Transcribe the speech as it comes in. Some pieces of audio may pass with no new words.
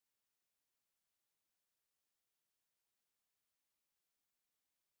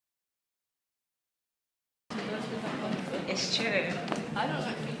It's true. I don't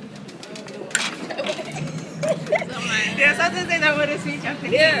like Yeah, sometimes they don't want to speak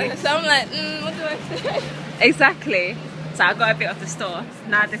Japanese. Yeah, so I'm like, what do I say? Exactly. So I got a bit of the store.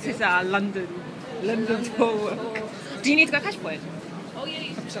 Now this is our London tour. Do you need to go cash point? Oh yeah,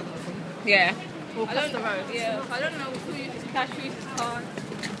 you Yeah. We'll I cross don't the road. Yeah, I don't know who uses cash, who uses card.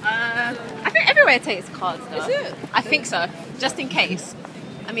 I think everywhere takes cards though. Is it? I think so. Just in case.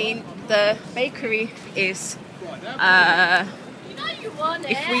 I mean, the bakery is.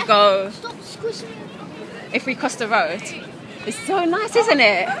 If we go. Stop squishing. If we cross the road, it's so nice, isn't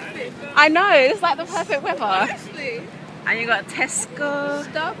it? I know. It's like the perfect weather. Honestly. And you got Tesco.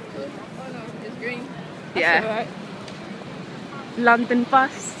 Stuff. Oh no, it's green. That's Yeah. alright. London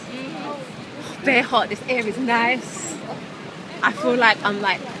bus. Very hot. This air is nice. I feel like I'm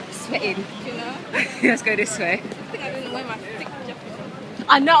like sweating. You know? Let's go this way. I think I didn't wear my thick jacket.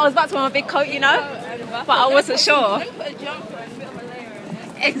 I know. I was about to wear my big coat, you know, but I wasn't sure. Let me put a jumper and a bit of a layer in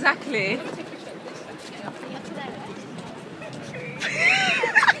it. Exactly. Let me take a picture of this.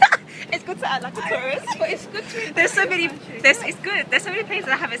 It's good to act like a tourist. But it's good to There's so many. It's good. There's so many places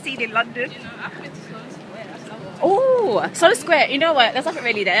I haven't seen in London. you know, I've been to Sloane Square. That's lovely. Oh, Solid Square. You know what? There's nothing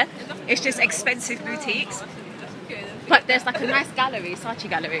really there. It's just expensive boutiques. That's okay. But there's like a nice gallery, Saatchi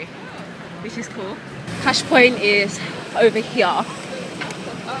Gallery, which is cool. Cash point is over here.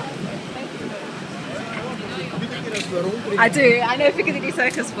 I do. I know Piccadilly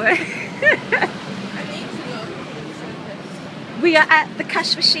Circus boy. I need to know. We are at the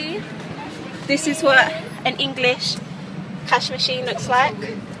cash machine. This is what an English cash machine looks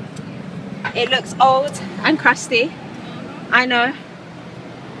like. It looks old and crusty. I know.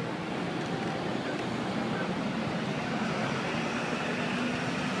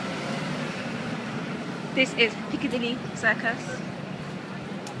 This is Piccadilly Circus.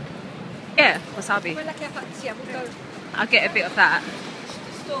 Yeah, wasabi. I'll get a bit of that.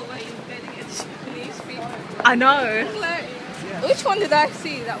 The store where you better get Japanese people. I know. Like, which one did I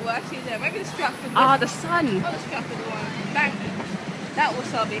see that were actually there? Maybe the Stratford. Ah, the sun. Oh, the Stratford one. Bang. That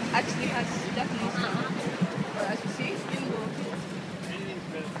wasabi actually has Japanese stuff. But as you see, it's indoors.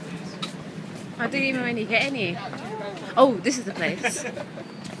 I didn't even really get any. Oh, this is the place.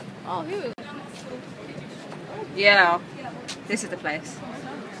 Oh, here we go. Yeah, this is the place.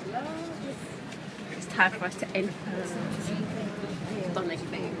 It's time for us to enter. Don't make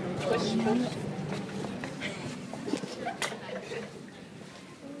me.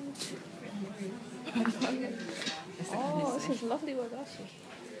 Oh, this is lovely Wagashi.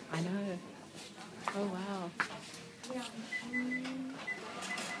 I know. Oh wow.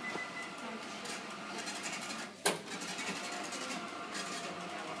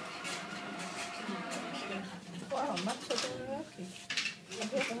 Wow, matcha teriyaki.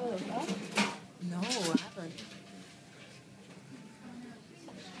 Have you ever heard of that? No, I haven't.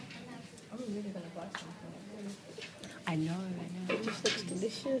 I'm really gonna buy something. I know. It just looks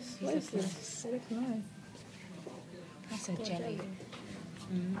delicious. What is this? It looks nice. That's a jelly.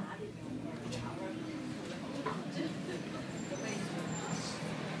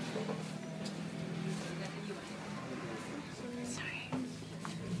 Sorry.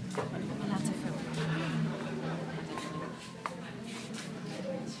 I'm not allowed to film.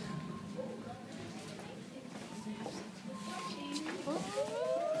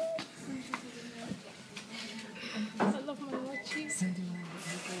 I love my mochi. So do I.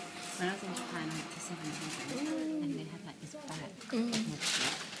 When I was in Japan, I went to 7-Eleven and they had like this bag mochi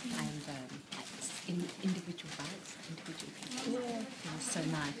and like individual bags, individual pieces. Yeah. It was so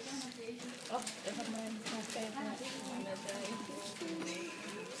nice. Oh, they have my favorite.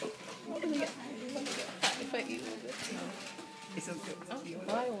 What do we get? If I eat all this. It's all good. I'll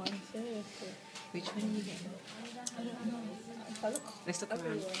buy one, seriously. Which one are you getting? I don't know. If I look Let's look around.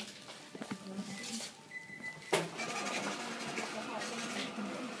 everywhere.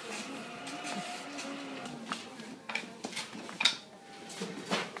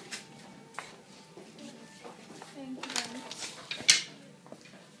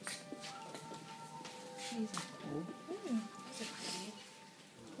 These are cool.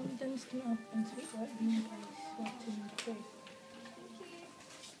 Condensed milk and sweet white bean paste swapped in with cake.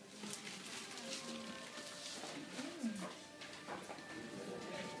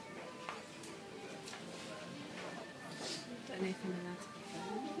 Don't know if I'm allowed to.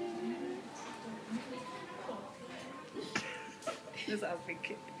 That's what I'm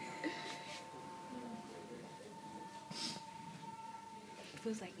thinking. It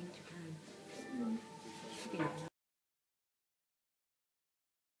feels like in Japan. Yeah.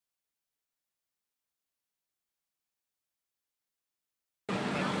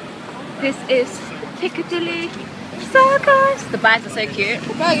 This is Piccadilly Circus! The bags are so cute.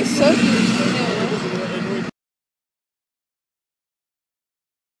 The bag is so cute.